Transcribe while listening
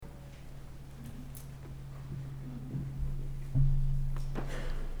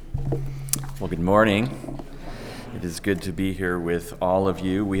Well, good morning. It is good to be here with all of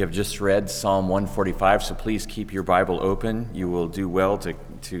you. We have just read Psalm 145, so please keep your Bible open. You will do well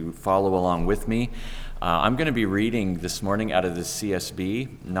to follow along with me. I'm going to be reading this morning out of the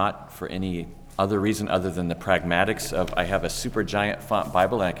CSB, not for any other reason other than the pragmatics of I have a super giant font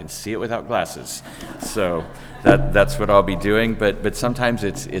Bible and I can see it without glasses. So that's what I'll be doing. But sometimes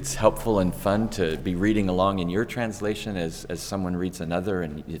it's helpful and fun to be reading along in your translation as someone reads another,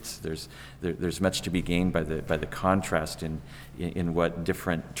 and there's much to be gained by the contrast in what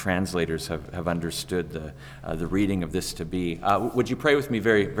different translators have understood the reading of this to be. Would you pray with me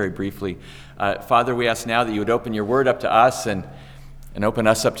very, very briefly? Father, we ask now that you would open your word up to us and open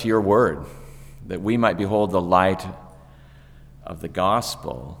us up to your word, that we might behold the light of the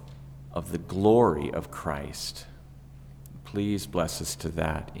gospel of the glory of Christ. Please bless us to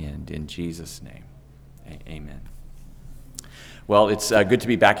that end in Jesus' name. Amen. Well, it's good to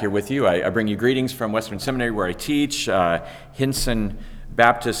be back here with you. I bring you greetings from Western Seminary where I teach, Hinson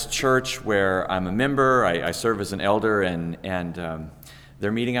Baptist Church where I'm a member. I serve as an elder, and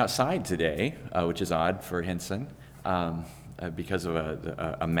they're meeting outside today, which is odd for Hinson. Because of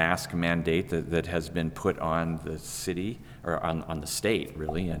a mask mandate that has been put on the city, or on the state,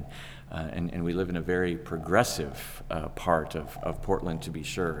 really, and we live in a very progressive part of Portland, to be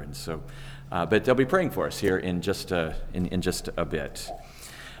sure, and so, but they'll be praying for us here in just a bit.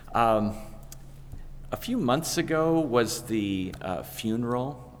 A few months ago was the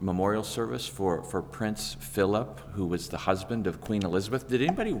memorial service for Prince Philip, who was the husband of Queen Elizabeth. Did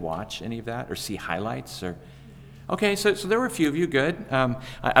anybody watch any of that or see highlights or? Okay, so there were a few of you, good.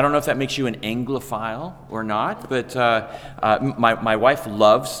 I don't know if that makes you an Anglophile or not, but my wife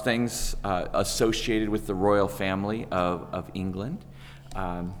loves things associated with the royal family of England.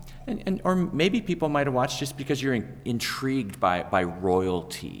 Or maybe people might have watched just because you're intrigued by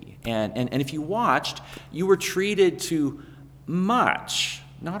royalty. And if you watched, you were treated to much,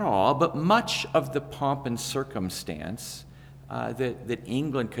 not all, but much of the pomp and circumstance that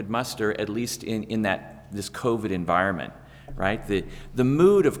England could muster, at least in this COVID environment, right? The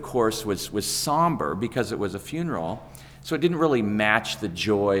mood, of course, was somber because it was a funeral, so it didn't really match the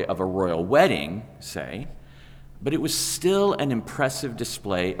joy of a royal wedding, say, but it was still an impressive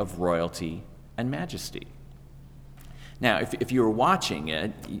display of royalty and majesty. Now, if you were watching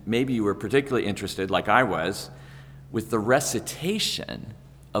it, maybe you were particularly interested, like I was, with the recitation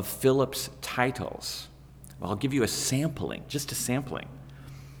of Philip's titles. Well, I'll give you just a sampling.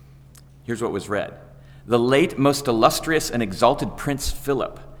 Here's what was read. The late most illustrious and exalted Prince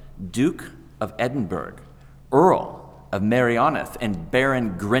Philip, Duke of Edinburgh, Earl of Merioneth and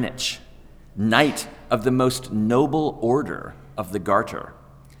Baron Greenwich, Knight of the most noble order of the Garter,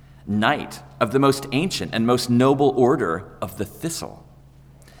 Knight of the most ancient and most noble order of the Thistle,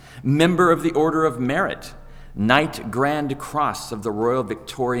 Member of the Order of Merit, Knight Grand Cross of the Royal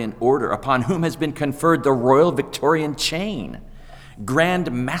Victorian Order, upon whom has been conferred the Royal Victorian Chain,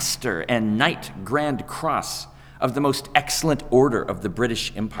 Grand Master and Knight Grand Cross of the most excellent order of the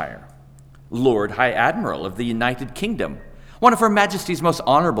British Empire, Lord High Admiral of the United Kingdom, one of Her Majesty's most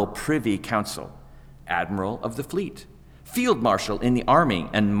honorable Privy Council, Admiral of the Fleet, Field Marshal in the Army,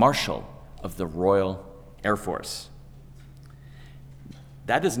 and Marshal of the Royal Air Force.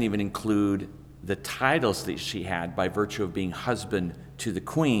 That doesn't even include the titles that she had by virtue of being husband to the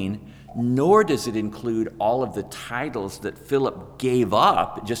Queen, nor does it include all of the titles that Philip gave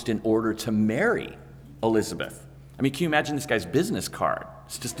up just in order to marry Elizabeth. I mean, can you imagine this guy's business card?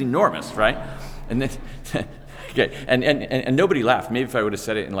 It's just enormous, right? And then, okay, and nobody laughed. Maybe if I would have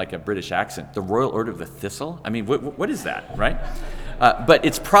said it in like a British accent, the Royal Order of the Thistle. I mean, what is that, right? But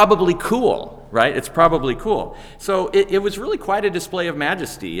it's probably cool, right? It's probably cool. So it was really quite a display of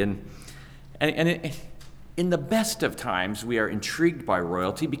majesty, and in the best of times, we are intrigued by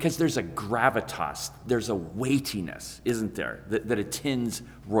royalty because there's a gravitas, there's a weightiness, isn't there, that attends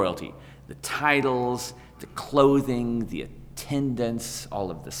royalty. The titles, the clothing, the attendance, all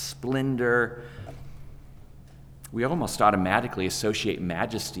of the splendor. We almost automatically associate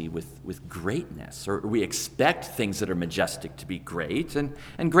majesty with greatness, or we expect things that are majestic to be great, and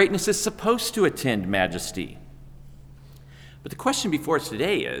greatness is supposed to attend majesty. But the question before us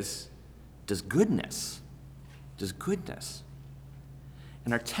today is, does goodness?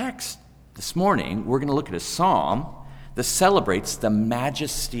 In our text this morning, we're going to look at a psalm that celebrates the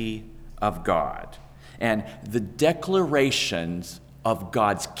majesty of God and the declarations of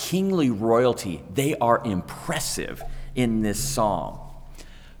God's kingly royalty. They are impressive in this psalm.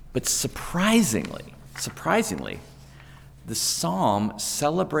 But surprisingly, the psalm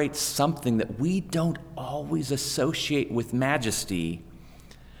celebrates something that we don't always associate with majesty,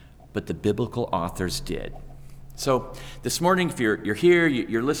 but the biblical authors did. So this morning, if you're here,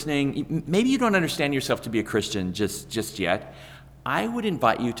 you're listening, maybe you don't understand yourself to be a Christian just yet, I would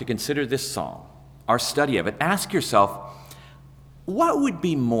invite you to consider this psalm, our study of it. Ask yourself, what would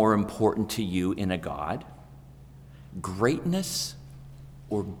be more important to you in a God? Greatness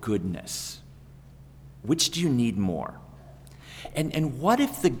or goodness? Which do you need more? And what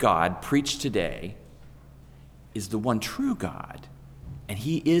if the God preached today is the one true God, and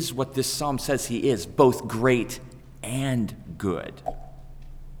he is what this psalm says he is, both great and good?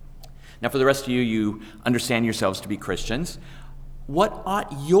 Now, for the rest of you, you understand yourselves to be Christians. What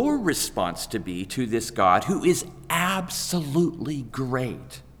ought your response to be to this God who is absolutely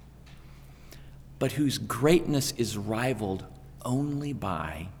great, but whose greatness is rivaled only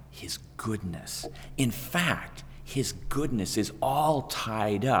by his goodness? In fact, his goodness is all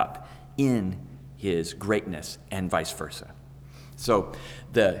tied up in his greatness and vice versa. So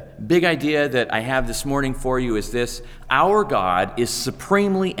the big idea that I have this morning for you is this: our God is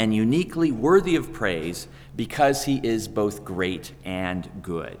supremely and uniquely worthy of praise because he is both great and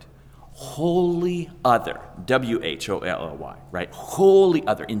good. Wholly other, W-H-O-L-L-Y, right? Wholly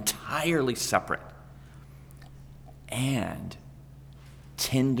other, entirely separate, and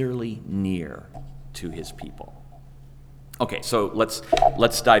tenderly near to his people. Okay, so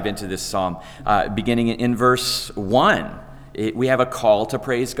let's dive into this psalm. Beginning in verse 1, we have a call to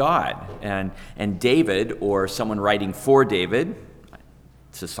praise God. And David, or someone writing for David,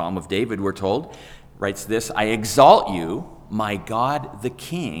 it's a psalm of David, we're told, writes this: I exalt you, my God the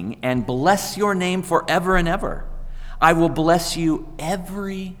King, and bless your name forever and ever. I will bless you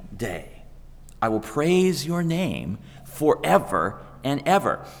every day. I will praise your name forever and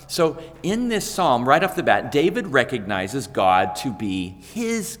ever. So in this psalm, right off the bat, David recognizes God to be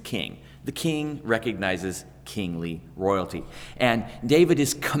his king. The king recognizes kingly royalty. And David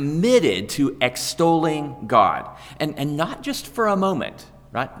is committed to extolling God. And not just for a moment,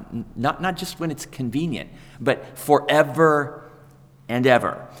 right? Not just when it's convenient, but forever and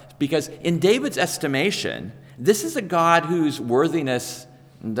ever. Because in David's estimation, this is a God whose worthiness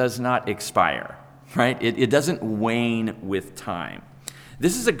does not expire, right? It doesn't wane with time.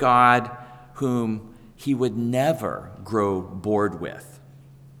 This is a God whom he would never grow bored with.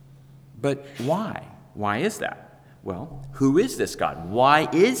 But why? Why is that? Well, who is this God? Why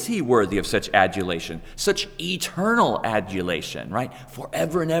is he worthy of such adulation, such eternal adulation, right?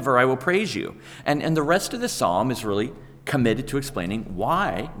 Forever and ever I will praise you. And the rest of the psalm is really committed to explaining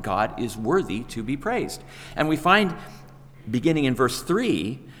why God is worthy to be praised. And we find, beginning in verse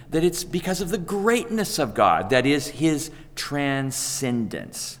 3, that it's because of the greatness of God, that is, his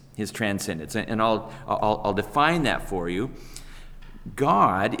transcendence. His transcendence. And I'll define that for you.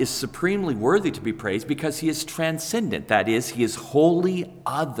 God is supremely worthy to be praised because he is transcendent. That is, he is wholly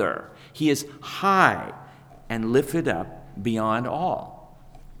other. He is high and lifted up beyond all.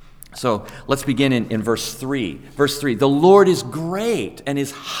 So let's begin in verse 3. Verse 3, the Lord is great and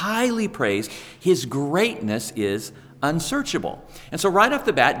is highly praised. His greatness is unsearchable. And so right off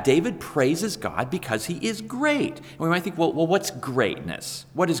the bat, David praises God because he is great. And we might think, well, what's greatness?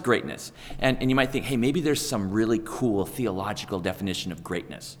 What is greatness? And you might think, hey, maybe there's some really cool theological definition of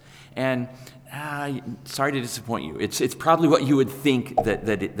greatness. And sorry to disappoint you. It's probably what you would think that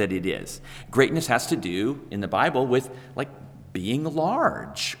it is. Greatness has to do, in the Bible, with like being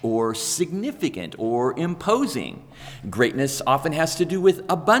large or significant or imposing. Greatness often has to do with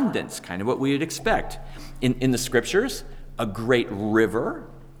abundance, kind of what we would expect. In the scriptures, a great river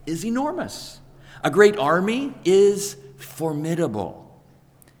is enormous. A great army is formidable.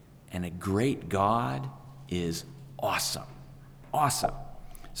 And a great God is awesome. Awesome.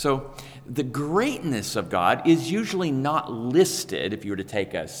 So the greatness of God is usually not listed, if you were to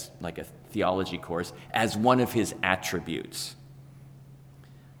take a theology course, as one of his attributes.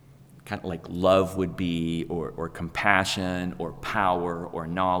 Kind of like love would be, or compassion, or power, or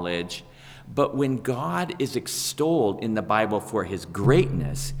knowledge. But when God is extolled in the Bible for his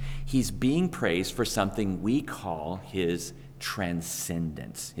greatness, he's being praised for something we call his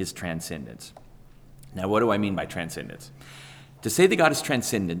transcendence. His transcendence. Now, what do I mean by transcendence? To say that God is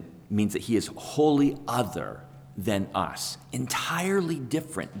transcendent means that he is wholly other than us, entirely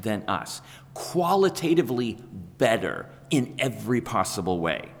different than us, qualitatively better in every possible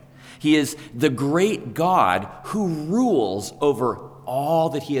way. He is the great God who rules over all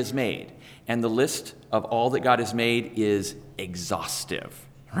that he has made. And the list of all that God has made is exhaustive,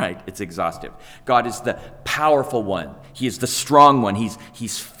 right? It's exhaustive. God is the powerful one. He is the strong one.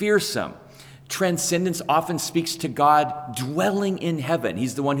 He's fearsome. Transcendence often speaks to God dwelling in heaven.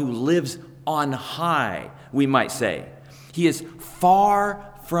 He's the one who lives on high, we might say. He is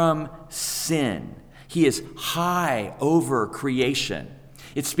far, from sin. He is high over creation.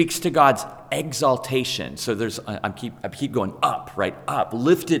 It speaks to God's exaltation. So I keep going up, right? Up,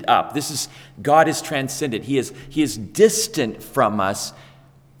 lifted up. God is transcendent. He is distant from us,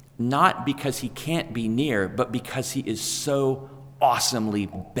 not because he can't be near, but because he is so awesomely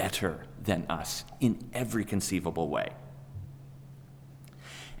better than us in every conceivable way.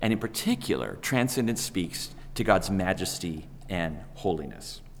 And in particular, transcendence speaks to God's majesty and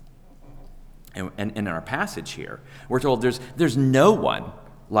holiness. And in our passage here, we're told there's no one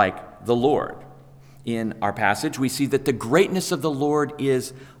like the Lord. In our passage, we see that the greatness of the Lord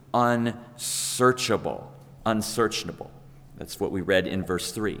is unsearchable. That's what we read in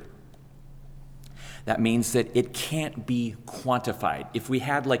verse 3. That means that it can't be quantified. If we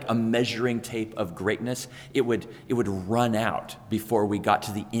had like a measuring tape of greatness, it would run out before we got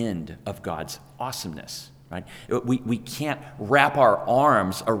to the end of God's awesomeness. Right? We can't wrap our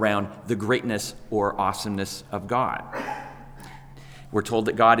arms around the greatness or awesomeness of God. We're told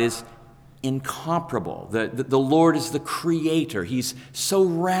that God is incomparable. The Lord is the creator. He's so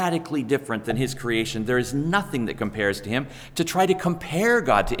radically different than his creation. There is nothing that compares to him. To try to compare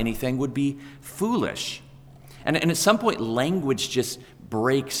God to anything would be foolish. And at some point, language just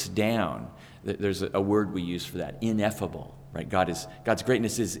breaks down. There's a word we use for that, ineffable. Right? God's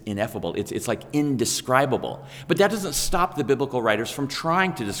greatness is ineffable. It's like indescribable. But that doesn't stop the biblical writers from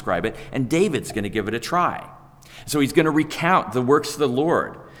trying to describe it, and David's going to give it a try. So he's going to recount the works of the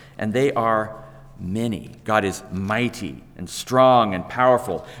Lord, and they are many. God is mighty and strong and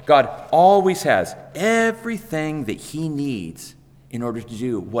powerful. God always has everything that he needs in order to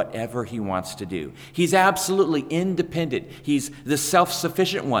do whatever he wants to do. He's absolutely independent. He's the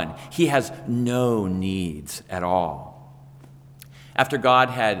self-sufficient one. He has no needs at all. After God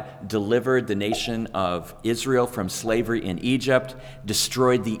had delivered the nation of Israel from slavery in Egypt,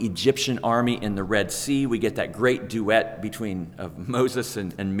 destroyed the Egyptian army in the Red Sea, we get that great duet between Moses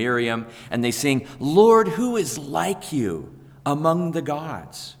and Miriam, and they sing, "Lord, who is like you among the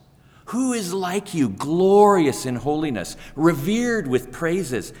gods? Who is like you, glorious in holiness, revered with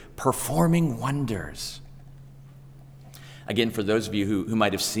praises, performing wonders?" Again, for those of you who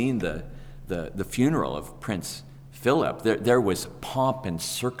might have seen the funeral of Prince Philip, there was pomp and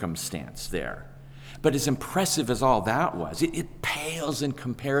circumstance there. But as impressive as all that was, it pales in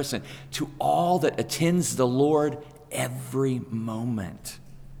comparison to all that attends the Lord every moment.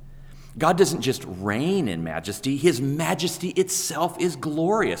 God doesn't just reign in majesty. His majesty itself is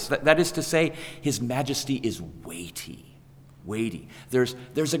glorious. That is to say, his majesty is weighty. There's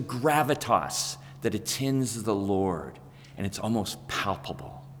a gravitas that attends the Lord, and it's almost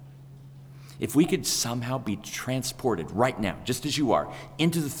palpable. If we could somehow be transported right now, just as you are,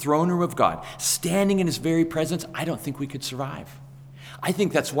 into the throne room of God, standing in his very presence, I don't think we could survive. I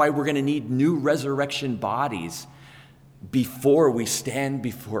think that's why we're going to need new resurrection bodies before we stand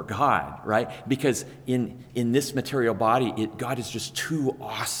before God, right? Because in this material body, God is just too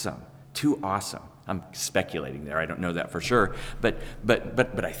awesome. I'm speculating there. I don't know that for sure, but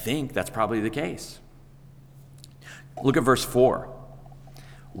I think that's probably the case. Look at verse 4.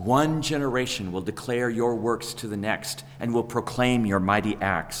 One generation will declare your works to the next and will proclaim your mighty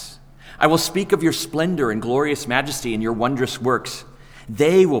acts. I will speak of your splendor and glorious majesty and your wondrous works.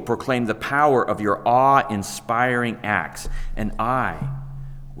 They will proclaim the power of your awe-inspiring acts, and I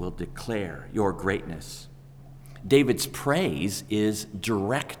will declare your greatness. David's praise is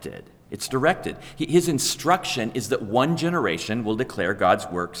directed. It's directed. His instruction is that one generation will declare God's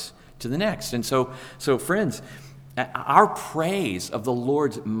works to the next. And so friends, our praise of the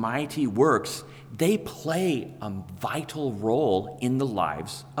Lord's mighty works, they play a vital role in the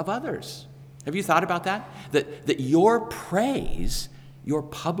lives of others. Have you thought about that? That your praise, your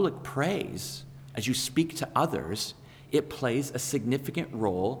public praise, as you speak to others, it plays a significant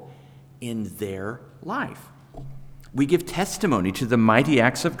role in their life. We give testimony to the mighty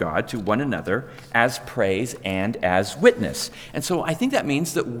acts of God to one another as praise and as witness. And so I think that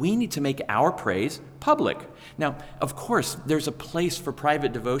means that we need to make our praise public. Now, of course, there's a place for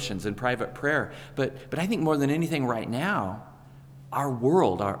private devotions and private prayer, but I think more than anything right now, our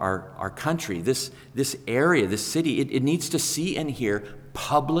world, our country, this area, this city, it needs to see and hear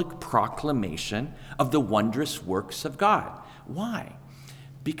public proclamation of the wondrous works of God. Why?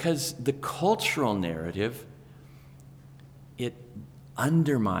 Because the cultural narrative, it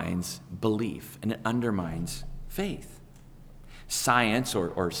undermines belief and it undermines faith. Science,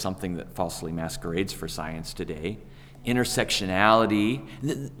 or something that falsely masquerades for science today, intersectionality,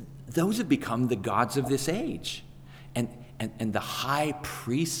 those have become the gods of this age. And the high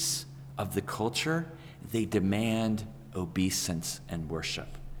priests of the culture, they demand obeisance and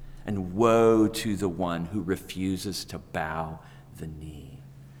worship. and woe to the one who refuses to bow the knee,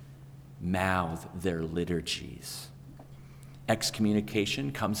 mouth their liturgies.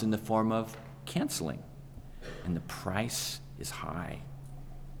 Excommunication comes in the form of canceling, and the price is high.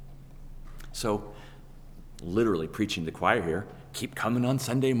 So, literally preaching to the choir here, keep coming on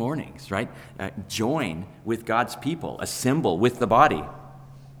Sunday mornings, right? Join with God's people, assemble with the body.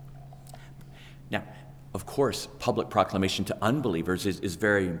 Now, of course, public proclamation to unbelievers is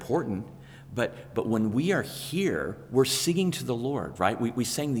very important, but when we are here, we're singing to the Lord, right? We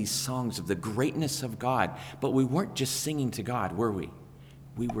sang these songs of the greatness of God, but we weren't just singing to God, were we?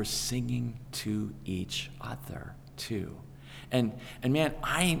 We were singing to each other, too. And man,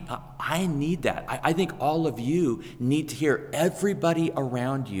 I need that. I think all of you need to hear everybody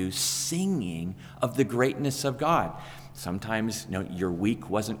around you singing of the greatness of God. Sometimes, your week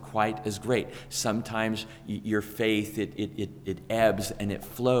wasn't quite as great. Sometimes your faith, it ebbs and it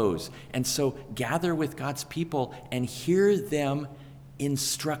flows. And so gather with God's people and hear them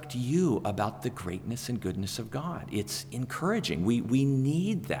instruct you about the greatness and goodness of God. It's encouraging. We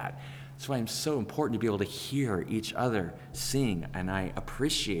need that. That's why it's so important to be able to hear each other sing, and I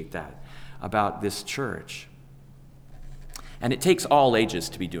appreciate that about this church. And it takes all ages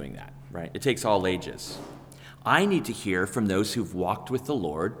to be doing that, right? It takes all ages. I need to hear from those who've walked with the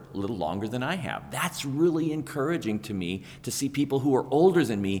Lord a little longer than I have. That's really encouraging to me to see people who are older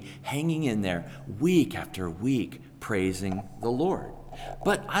than me hanging in there week after week praising the Lord.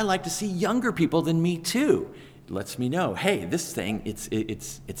 But I like to see younger people than me too. It lets me know, hey, this thing,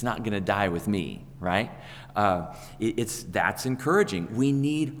 it's not going to die with me, right? That's encouraging. We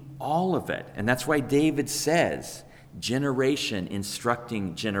need all of it. And that's why David says, generation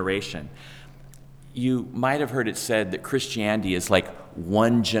instructing generation. You might have heard it said that Christianity is like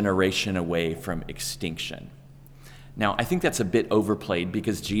one generation away from extinction. Now, I think that's a bit overplayed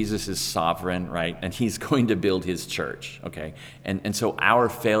because Jesus is sovereign, right? And he's going to build his church, okay? And so our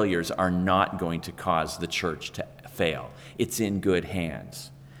failures are not going to cause the church to fail. It's in good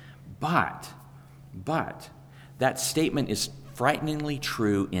hands. But that statement is frighteningly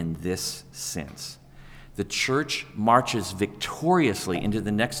true in this sense. The church marches victoriously into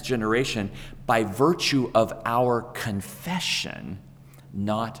the next generation by virtue of our confession,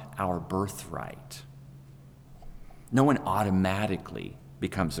 not our birthright. No one automatically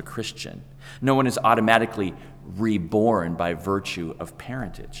becomes a Christian. No one is automatically reborn by virtue of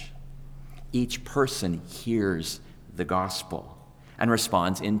parentage. Each person hears the gospel and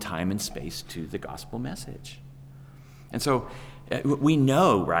responds in time and space to the gospel message. And so we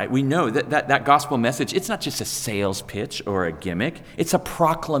know, right? We know that gospel message, it's not just a sales pitch or a gimmick. It's a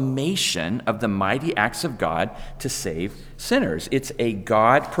proclamation of the mighty acts of God to save sinners. It's a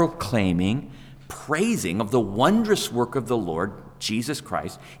God-proclaiming praising of the wondrous work of the Lord Jesus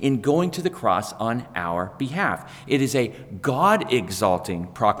Christ in going to the cross on our behalf. It is a God-exalting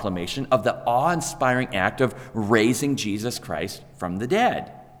proclamation of the awe-inspiring act of raising Jesus Christ from the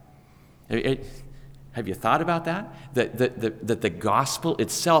dead. Have you thought about that? That the gospel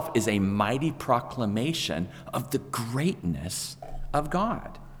itself is a mighty proclamation of the greatness of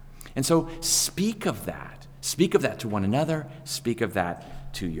God. And so speak of that. Speak of that to one another. Speak of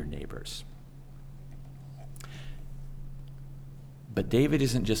that to your neighbors. But David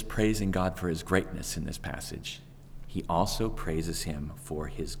isn't just praising God for his greatness in this passage. He also praises him for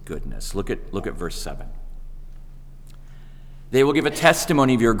his goodness. Look at verse 7. They will give a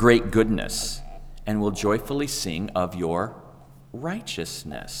testimony of your great goodness and will joyfully sing of your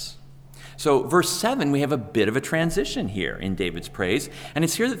righteousness. So verse 7, we have a bit of a transition here in David's praise, and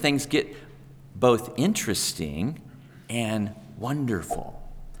it's here that things get both interesting and wonderful.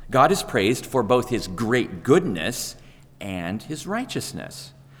 God is praised for both his great goodness and his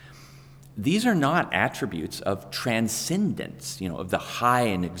righteousness. These are not attributes of transcendence, of the high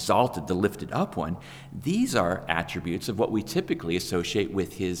and exalted, the lifted up one. These are attributes of what we typically associate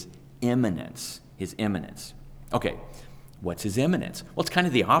with his immanence. His immanence. Okay, what's his immanence? Well, it's kind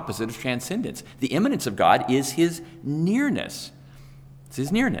of the opposite of transcendence. The immanence of God is his nearness. It's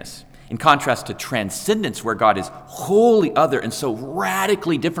his nearness. In contrast to transcendence, where God is wholly other and so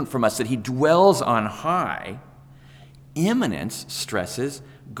radically different from us that he dwells on high, immanence stresses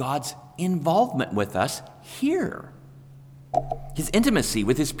God's involvement with us here. His intimacy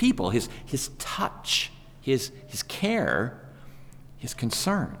with his people, his touch, his care, his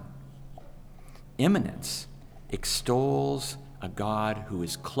concern. Immanence extols a God who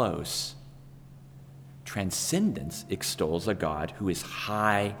is close. Transcendence extols a God who is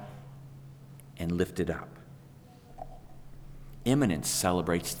high and lifted up. Immanence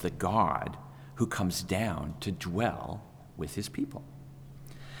celebrates the God who comes down to dwell with his people.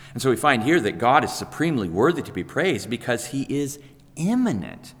 And so we find here that God is supremely worthy to be praised because he is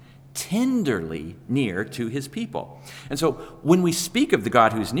immanent, tenderly near to his people. And so when we speak of the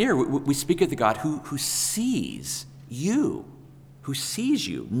God who's near, we speak of the God who sees you,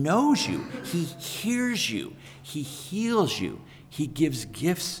 knows you, he hears you, he heals you, he gives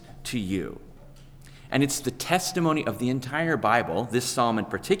gifts to you. And it's the testimony of the entire Bible, this psalm in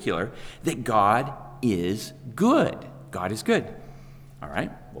particular, that God is good. God is good. All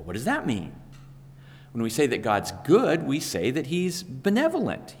right, well, what does that mean? When we say that God's good, we say that he's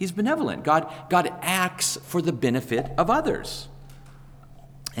benevolent. He's benevolent. God acts for the benefit of others.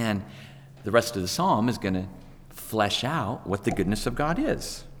 And the rest of the psalm is going to flesh out what the goodness of God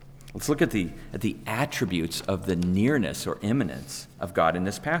is. Let's look at the attributes of the nearness or immanence of God in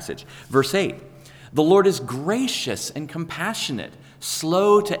this passage. Verse 8, the Lord is gracious and compassionate,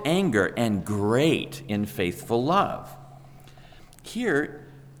 slow to anger, and great in faithful love. Here,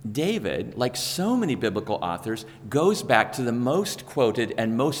 David, like so many biblical authors, goes back to the most quoted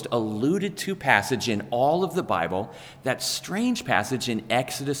and most alluded to passage in all of the Bible, that strange passage in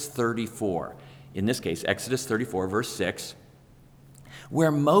Exodus 34. In this case, Exodus 34, verse 6,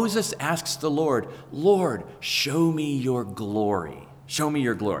 where Moses asks the Lord, Lord, show me your glory. Show me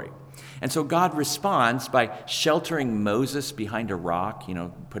your glory. And so God responds by sheltering Moses behind a rock,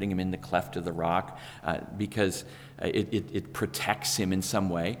 putting him in the cleft of the rock because it protects him in some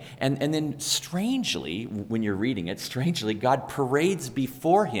way. And then strangely, when you're reading it, God parades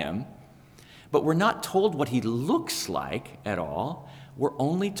before him, but we're not told what he looks like at all. We're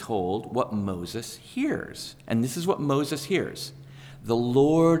only told what Moses hears. And this is what Moses hears. The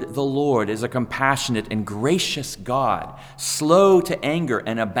Lord is a compassionate and gracious God, slow to anger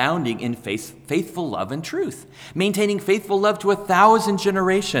and abounding in faithful love and truth, maintaining faithful love to 1,000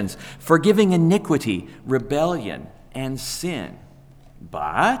 generations, forgiving iniquity, rebellion, and sin.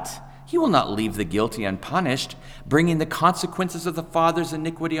 But he will not leave the guilty unpunished, bringing the consequences of the father's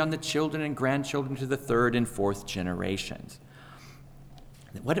iniquity on the children and grandchildren to the 3rd and 4th generations.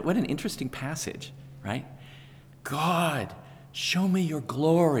 What an interesting passage, right? God, show me your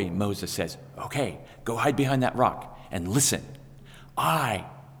glory, Moses says. Okay, go hide behind that rock and listen. I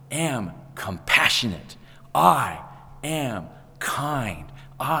am compassionate. I am kind.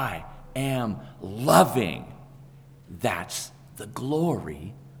 I am loving. That's the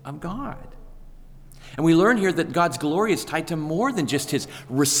glory of God. And we learn here that God's glory is tied to more than just his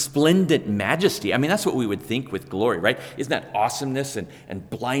resplendent majesty. I mean, that's what we would think with glory, right? Isn't that awesomeness and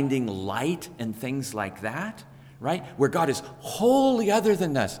blinding light and things like that? Right? Where God is wholly other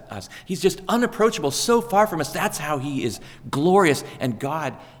than us. He's just unapproachable, so far from us. That's how he is glorious. And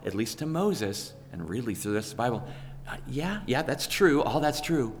God, at least to Moses, and really through this Bible, yeah, that's true. All that's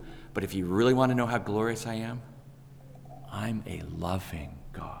true. But if you really want to know how glorious I am, I'm a loving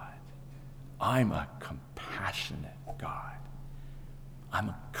God. I'm a compassionate God. I'm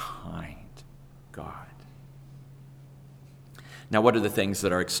a kind God. Now, what are the things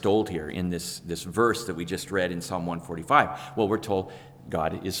that are extolled here in this verse that we just read in Psalm 145? Well, we're told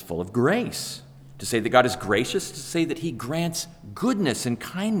God is full of grace. To say that God is gracious, to say that he grants goodness and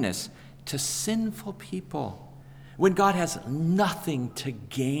kindness to sinful people, when God has nothing to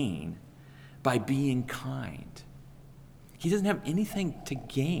gain by being kind. He doesn't have anything to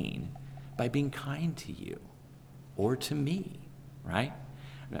gain by being kind to you or to me, right?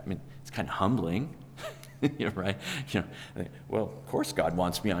 I mean, it's kind of humbling. Right? Well, of course God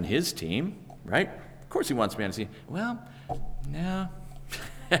wants me on his team, right? Of course he wants me on his team. Well, no.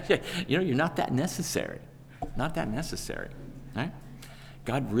 You're not that necessary. Not that necessary, right?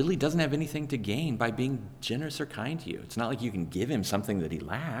 God really doesn't have anything to gain by being generous or kind to you. It's not like you can give him something that he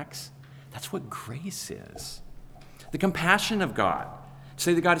lacks. That's what grace is. The compassion of God. To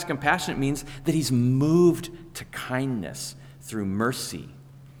say that God is compassionate means that he's moved to kindness through mercy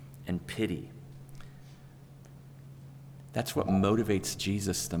and pity. That's what motivates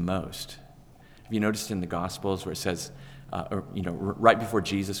Jesus the most. Have you noticed in the Gospels where it says, right before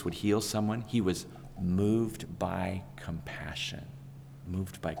Jesus would heal someone, he was moved by compassion.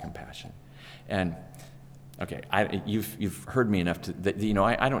 Moved by compassion. And, okay, you've heard me enough that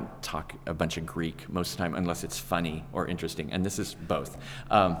I don't talk a bunch of Greek most of the time unless it's funny or interesting, and this is both.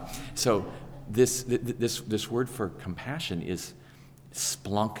 So this word for compassion is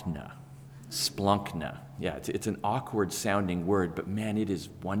splunkna. Splunkna. Yeah, it's an awkward sounding word, but man, it is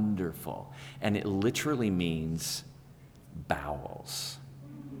wonderful. And it literally means bowels.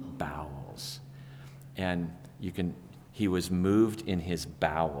 Bowels. And he was moved in his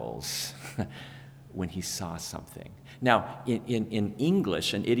bowels when he saw something. Now, in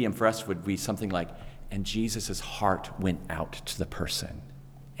English, an idiom for us would be something like, and Jesus' heart went out to the person,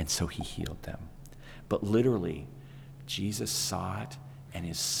 and so he healed them. But literally, Jesus saw it, and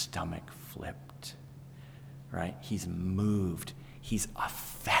his stomach flipped, right? He's moved. He's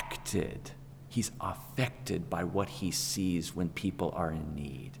affected. He's affected by what he sees when people are in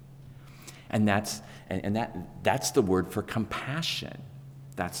need. And that's the word for compassion.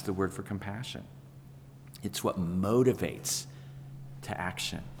 That's the word for compassion. It's what motivates to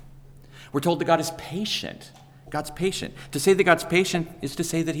action. We're told that God is patient. God's patient. To say that God's patient is to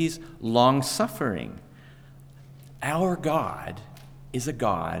say that he's long-suffering. Our God is a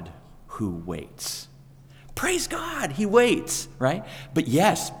God who waits. Praise God, he waits, right? But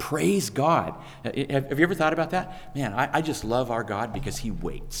yes, praise God. Have you ever thought about that? Man, I just love our God because he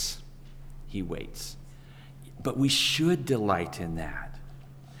waits. He waits. But we should delight in that.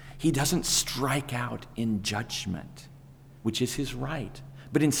 He doesn't strike out in judgment, which is his right.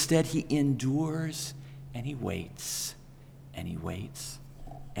 But instead, he endures and he waits, and he waits,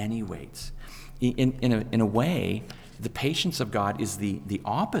 and he waits. In a way, the patience of God is the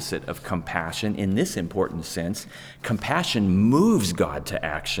opposite of compassion in this important sense. Compassion moves God to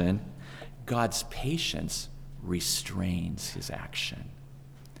action. God's patience restrains his action.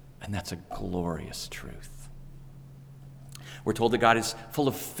 And that's a glorious truth. We're told that God is full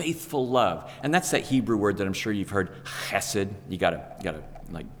of faithful love. And that's that Hebrew word that I'm sure you've heard, chesed. You gotta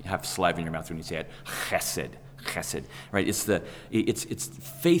like have saliva in your mouth when you say it. Chesed, right? It's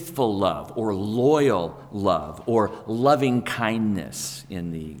faithful love or loyal love or loving kindness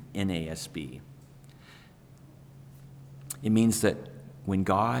in the NASB. It means that when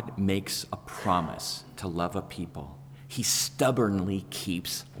God makes a promise to love a people, he stubbornly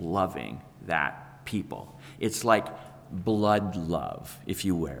keeps loving that people. It's like blood love, if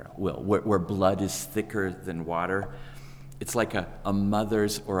you will, where blood is thicker than water. It's like a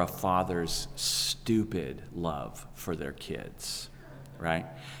mother's or a father's stupid love for their kids, right?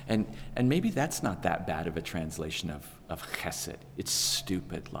 And maybe that's not that bad of a translation of chesed. It's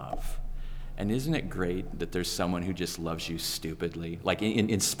stupid love. And isn't it great that there's someone who just loves you stupidly? Like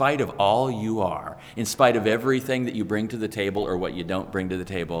in spite of all you are, in spite of everything that you bring to the table or what you don't bring to the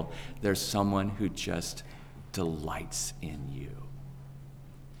table, there's someone who just delights in you.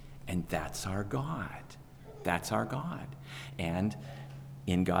 And that's our God. That's our God. And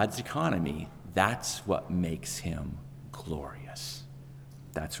in God's economy, that's what makes him glorious.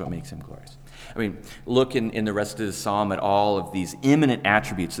 That's what makes him glorious. I mean, look in the rest of the psalm at all of these imminent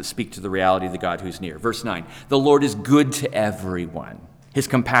attributes that speak to the reality of the God who's near. Verse 9, the Lord is good to everyone. His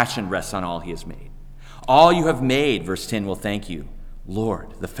compassion rests on all he has made. All you have made, verse 10, will thank you.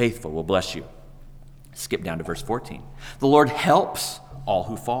 Lord, the faithful will bless you. Skip down to verse 14. The Lord helps all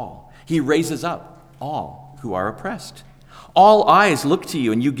who fall. He raises up all who are oppressed. All eyes look to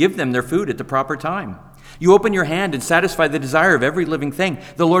you, and you give them their food at the proper time. You open your hand and satisfy the desire of every living thing.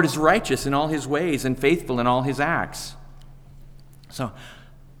 The Lord is righteous in all his ways and faithful in all his acts. So,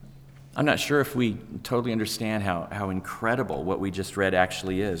 I'm not sure if we totally understand how incredible what we just read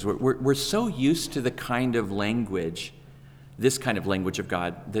actually is. We're so used to the kind of language, this kind of language of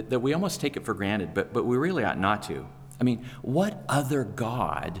God, that we almost take it for granted, but we really ought not to. I mean, what other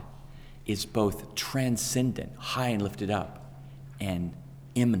God is both transcendent, high and lifted up, and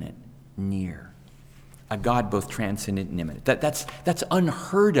immanent, near? A God both transcendent and immanent. That's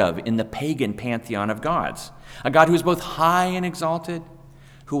unheard of in the pagan pantheon of gods. A God who is both high and exalted,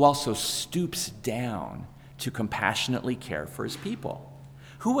 who also stoops down to compassionately care for his people.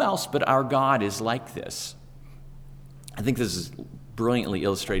 Who else but our God is like this? I think this is brilliantly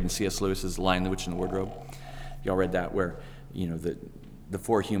illustrated in C.S. Lewis's Lion, the Witch, and the Wardrobe. Y'all read that, where the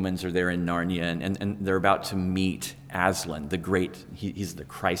four humans are there in Narnia, and they're about to meet Aslan, the great, he's the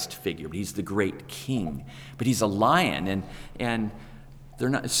Christ figure, but he's the great king. But he's a lion, and they're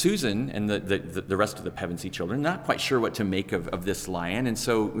not, Susan and the rest of the Pevensey children, not quite sure what to make of this lion. And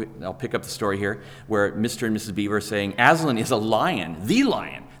so I'll pick up the story here, where Mr. and Mrs. Beaver are saying, Aslan is a lion,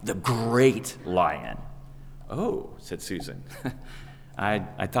 the great lion. Oh, said Susan,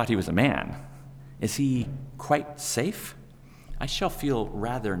 I thought he was a man. Is he quite safe? I shall feel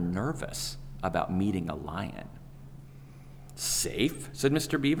rather nervous about meeting a lion. Safe, said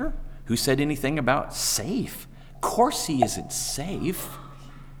Mr. Beaver. Who said anything about safe? Of course he isn't safe,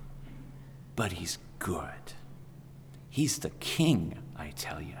 but he's good. He's the king, I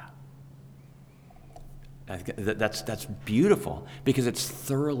tell you. That's beautiful because it's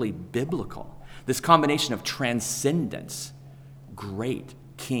thoroughly biblical. This combination of transcendence, great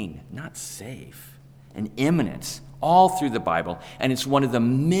king, not safe, and immanence, all through the Bible, and it's one of the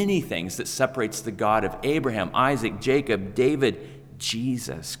many things that separates the God of Abraham, Isaac, Jacob, David,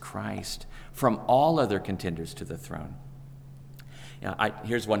 Jesus Christ, from all other contenders to the throne.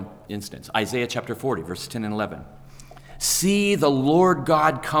 Here's one instance. Isaiah chapter 40, verse 10 and 11. See, the Lord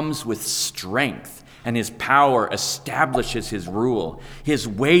God comes with strength, and his power establishes his rule. His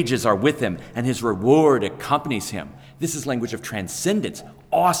wages are with him, and his reward accompanies him. This is language of transcendence.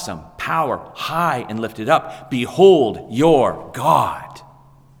 Awesome, power, high and lifted up. Behold your God.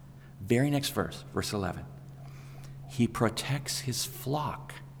 Very next verse, verse 11. He protects his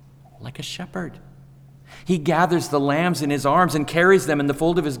flock like a shepherd. He gathers the lambs in his arms and carries them in the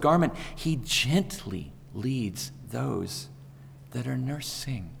fold of his garment. He gently leads those that are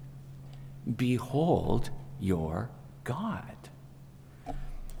nursing. Behold your God.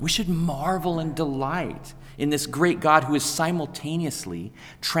 We should marvel and delight in this great God who is simultaneously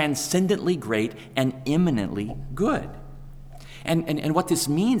transcendently great and eminently good. And what this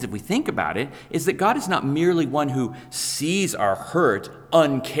means, if we think about it, is that God is not merely one who sees our hurt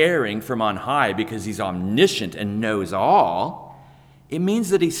uncaring from on high because he's omniscient and knows all. It means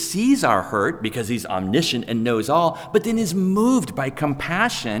that he sees our hurt because he's omniscient and knows all, but then is moved by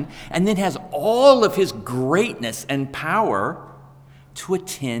compassion and then has all of his greatness and power to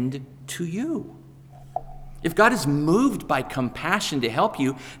attend to you. If God is moved by compassion to help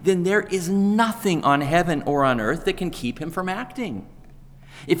you, then there is nothing on heaven or on earth that can keep him from acting.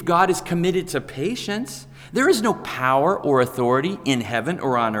 If God is committed to patience, there is no power or authority in heaven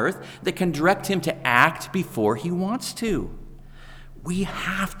or on earth that can direct him to act before he wants to. We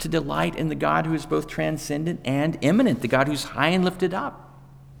have to delight in the God who is both transcendent and immanent, the God who's high and lifted up.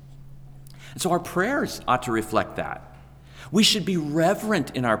 And so our prayers ought to reflect that. We should be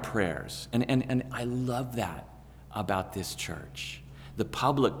reverent in our prayers. And I love that about this church. The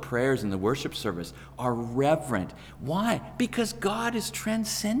public prayers in the worship service are reverent. Why? Because God is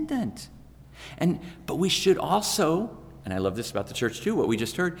transcendent. But we should also, and I love this about the church too, what we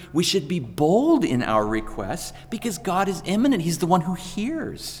just heard, we should be bold in our requests because God is immanent. He's the one who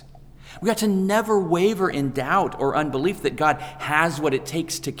hears. We got to never waver in doubt or unbelief that God has what it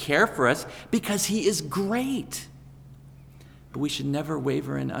takes to care for us because he is great. But we should never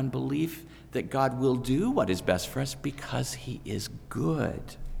waver in unbelief that God will do what is best for us because he is good.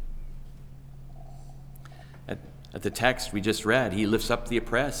 At the text we just read, he lifts up the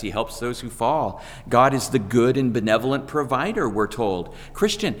oppressed, he helps those who fall. God is the good and benevolent provider, we're told.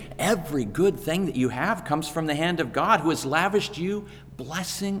 Christian, every good thing that you have comes from the hand of God who has lavished you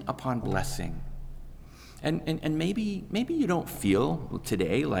blessing upon blessing. And maybe you don't feel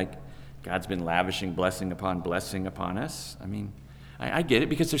today like God's been lavishing blessing upon us. I mean, I get it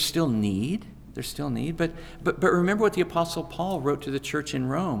because there's still need. But remember what the Apostle Paul wrote to the church in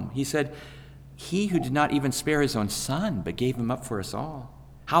Rome. He said, he who did not even spare his own son, but gave him up for us all,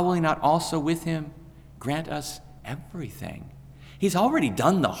 how will he not also with him grant us everything? He's already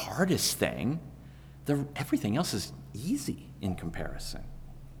done the hardest thing. Everything else is easy in comparison.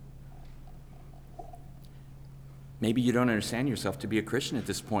 Maybe you don't understand yourself to be a Christian at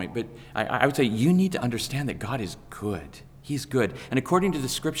this point, but I would say you need to understand that God is good. He's good. And according to the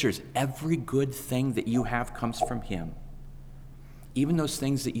scriptures, every good thing that you have comes from him. Even those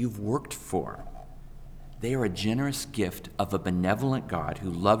things that you've worked for, they are a generous gift of a benevolent God who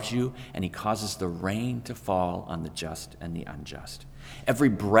loves you, and he causes the rain to fall on the just and the unjust. Every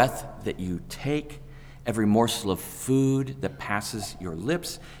breath that you take, every morsel of food that passes your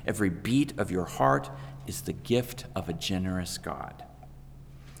lips, every beat of your heart is the gift of a generous God.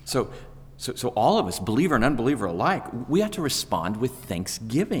 So all of us, believer and unbeliever alike, we have to respond with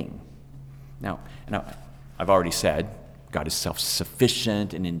thanksgiving. Now, I've already said, God is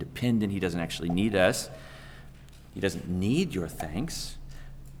self-sufficient and independent. He doesn't actually need us. He doesn't need your thanks.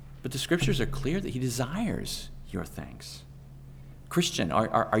 But the scriptures are clear that he desires your thanks. Christian,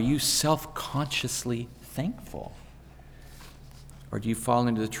 are you self-consciously thankful? Or do you fall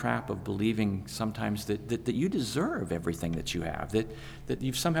into the trap of believing sometimes that you deserve everything that you have, that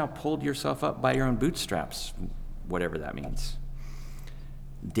you've somehow pulled yourself up by your own bootstraps, whatever that means?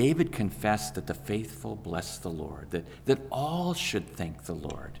 David confessed that the faithful bless the Lord, that all should thank the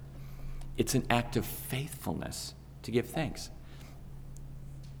Lord. It's an act of faithfulness to give thanks.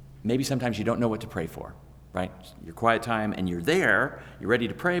 Maybe sometimes you don't know what to pray for, right? Your quiet time and you're there, you're ready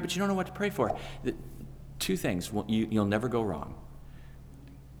to pray, but you don't know what to pray for. Two things, you'll never go wrong.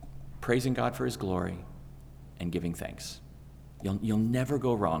 Praising God for his glory and giving thanks. You'll never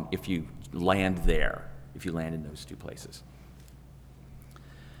go wrong if you land there, if you land in those two places.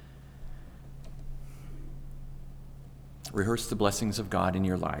 Rehearse the blessings of God in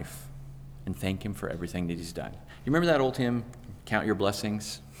your life and thank him for everything that he's done. You remember that old hymn, Count Your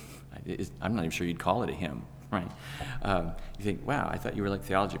Blessings? I'm not even sure you'd call it a hymn. right? You think, wow, I thought you were like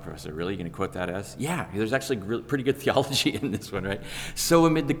theology professor. Really? You're going to quote that as? Yeah, there's actually pretty good theology in this one, right? So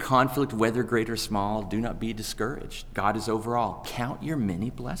amid the conflict, whether great or small, do not be discouraged. God is over all. Count your many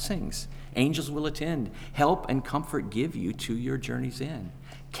blessings. Angels will attend, help and comfort give you to your journey's end.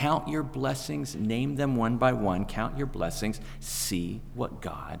 Count your blessings, name them one by one. Count your blessings, see what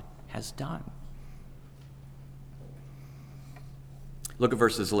God has done. Look at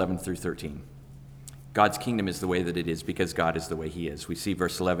verses 11 through 13. God's kingdom is the way that it is because God is the way he is. We see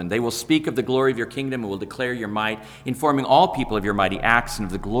verse 11. They will speak of the glory of your kingdom and will declare your might, informing all people of your mighty acts and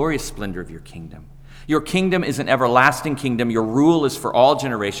of the glorious splendor of your kingdom. Your kingdom is an everlasting kingdom. Your rule is for all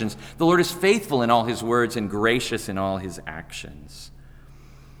generations. The Lord is faithful in all his words and gracious in all his actions.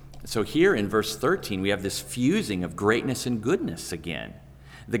 So here in verse 13, we have this fusing of greatness and goodness again.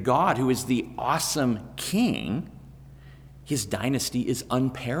 The God who is the awesome king, his dynasty is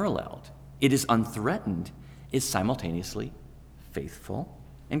unparalleled. It is unthreatened, is simultaneously faithful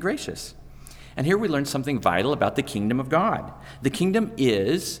and gracious. And here we learn something vital about the kingdom of God. The kingdom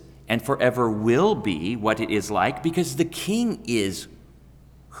is and forever will be what it is like because the king is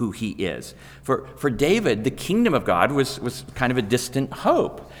who he is. For David, the kingdom of God was kind of a distant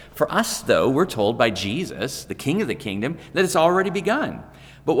hope. For us, though, we're told by Jesus, the king of the kingdom, that it's already begun.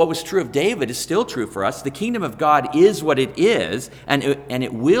 But what was true of David is still true for us. The kingdom of God is what it is, and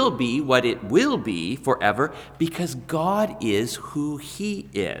it will be what it will be forever because God is who he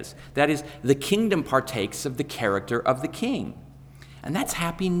is. That is, the kingdom partakes of the character of the king. And that's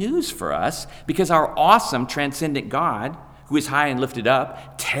happy news for us because our awesome, transcendent God, who is high and lifted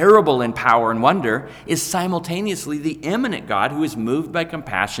up, terrible in power and wonder, is simultaneously the immanent God who is moved by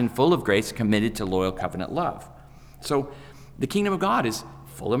compassion, full of grace, committed to loyal covenant love. So the kingdom of God is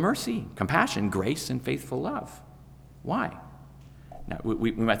full of mercy, compassion, grace, and faithful love. Why? Now,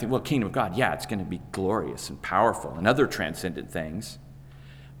 we might think, well, kingdom of God, yeah, it's going to be glorious and powerful and other transcendent things.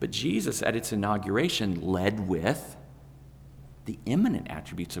 But Jesus, at its inauguration, led with the immanent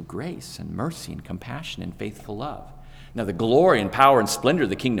attributes of grace and mercy and compassion and faithful love. Now, the glory and power and splendor of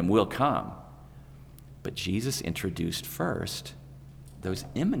the kingdom will come. But Jesus introduced first those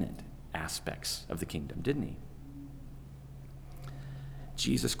immanent aspects of the kingdom, didn't he?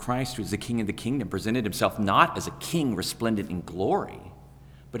 Jesus Christ, who is the king of the kingdom, presented himself not as a king resplendent in glory,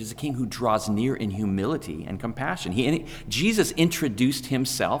 but as a king who draws near in humility and compassion. Jesus introduced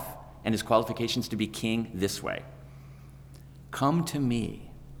himself and his qualifications to be king this way. Come to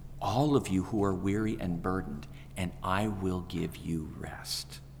me, all of you who are weary and burdened, and I will give you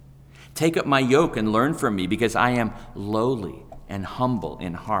rest. Take up my yoke and learn from me, because I am lowly and humble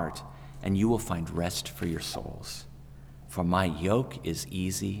in heart, and you will find rest for your souls. For my yoke is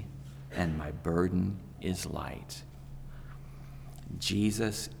easy and my burden is light.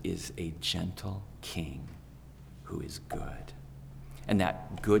 Jesus is a gentle king who is good. And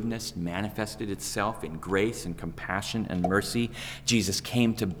that goodness manifested itself in grace and compassion and mercy. Jesus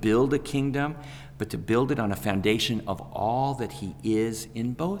came to build a kingdom, but to build it on a foundation of all that he is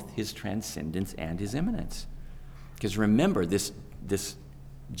in both his transcendence and his immanence. Because remember, this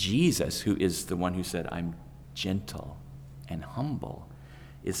Jesus, who is the one who said, I'm gentle and humble,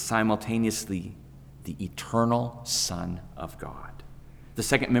 is simultaneously the eternal Son of God, the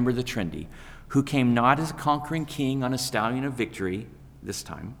second member of the Trinity, who came not as a conquering king on a stallion of victory this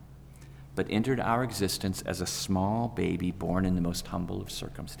time, but entered our existence as a small baby born in the most humble of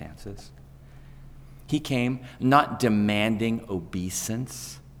circumstances. He came not demanding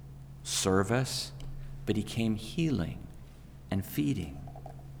obeisance, service, but he came healing and feeding.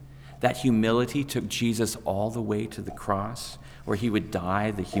 That humility took Jesus all the way to the cross, where he would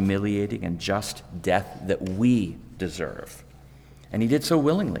die the humiliating and just death that we deserve. And he did so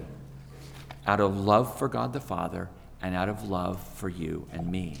willingly, out of love for God the Father and out of love for you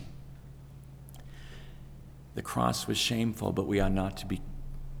and me. The cross was shameful, but we are not to be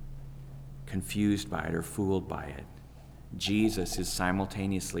confused by it or fooled by it. Jesus is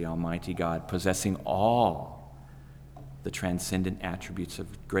simultaneously Almighty God, possessing all the transcendent attributes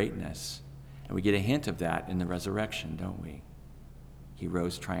of greatness. And we get a hint of that in the resurrection, don't we? He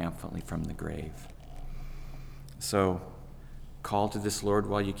rose triumphantly from the grave. So, call to this Lord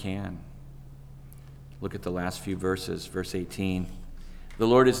while you can. Look at the last few verses, verse 18. The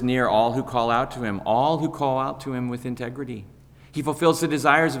Lord is near all who call out to him, all who call out to him with integrity. He fulfills the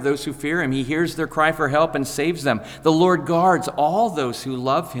desires of those who fear him. He hears their cry for help and saves them. The Lord guards all those who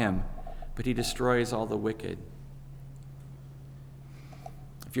love him, but he destroys all the wicked.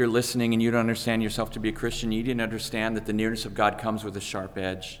 If you're listening and you don't understand yourself to be a Christian, you need to understand that the nearness of God comes with a sharp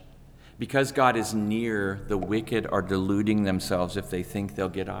edge. Because God is near, the wicked are deluding themselves if they think they'll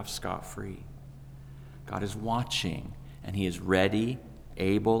get off scot-free. God is watching, and he is ready,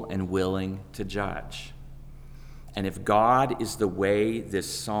 able, and willing to judge. And if God is the way this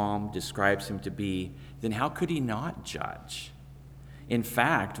psalm describes him to be, then how could he not judge? In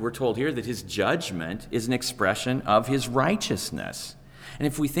fact, we're told here that his judgment is an expression of his righteousness. And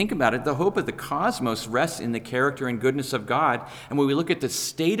if we think about it, the hope of the cosmos rests in the character and goodness of God. And when we look at the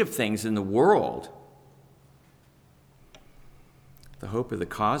state of things in the world, the hope of the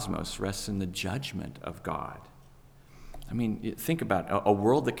cosmos rests in the judgment of God. I mean, think about a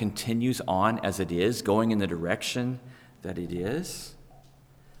world that continues on as it is, going in the direction that it is.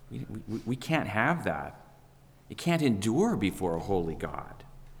 We can't have that. It can't endure before a holy God.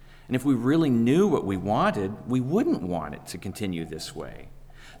 And if we really knew what we wanted, we wouldn't want it to continue this way.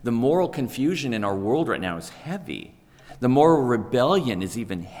 The moral confusion in our world right now is heavy. The moral rebellion is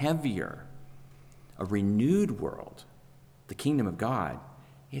even heavier. A renewed world, the kingdom of God,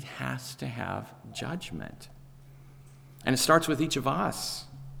 it has to have judgment. And it starts with each of us.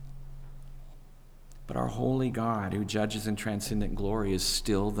 But our holy God, who judges in transcendent glory, is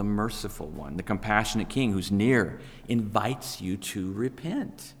still the merciful one, the compassionate King who's near, invites you to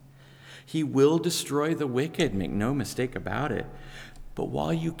repent. He will destroy the wicked, make no mistake about it. But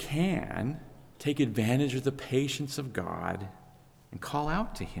while you can, take advantage of the patience of God and call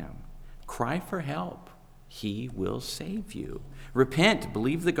out to him. Cry for help. He will save you. Repent,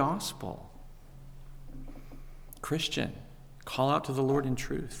 believe the gospel. Christian, call out to the Lord in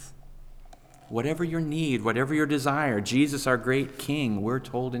truth. Whatever your need, whatever your desire, Jesus, our great King, we're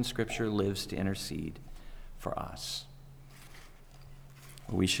told in Scripture, lives to intercede for us.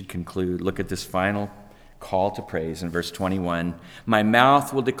 We should conclude. Look at this final call to praise in verse 21. My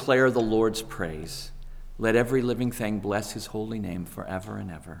mouth will declare the Lord's praise. Let every living thing bless his holy name forever and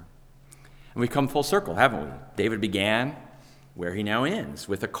ever. And we've come full circle, haven't we? David began where he now ends,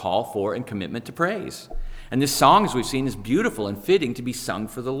 with a call for and commitment to praise. And this song, as we've seen, is beautiful and fitting to be sung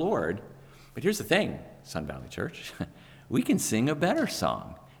for the Lord. But here's the thing, Sun Valley Church. We can sing a better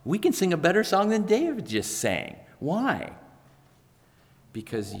song. We can sing a better song than David just sang. Why?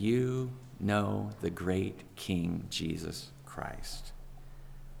 Because you know the great King Jesus Christ.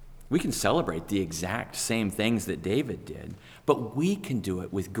 We can celebrate the exact same things that David did, but we can do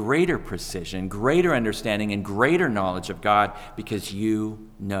it with greater precision, greater understanding, and greater knowledge of God because you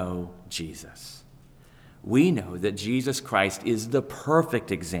know Jesus. We know that Jesus Christ is the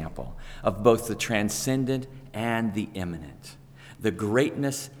perfect example of both the transcendent and the immanent, the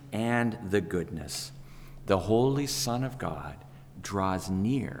greatness and the goodness. The Holy Son of God draws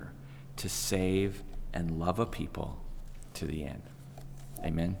near to save and love a people to the end.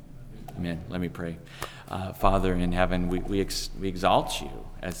 Amen. Amen. Let me pray. Father in heaven, we exalt you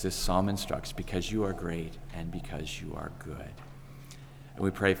as this psalm instructs because you are great and because you are good. And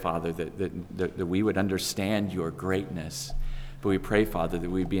we pray, Father, that we would understand your greatness, but we pray, Father, that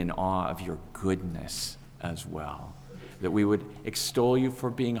we'd be in awe of your goodness as well, that we would extol you for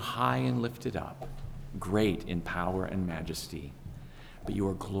being high and lifted up, great in power and majesty, but you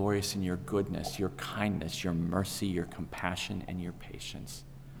are glorious in your goodness, your kindness, your mercy, your compassion, and your patience.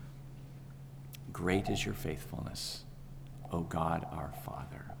 Great is your faithfulness, O God our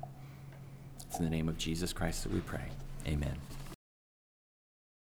Father. It's in the name of Jesus Christ that we pray. Amen.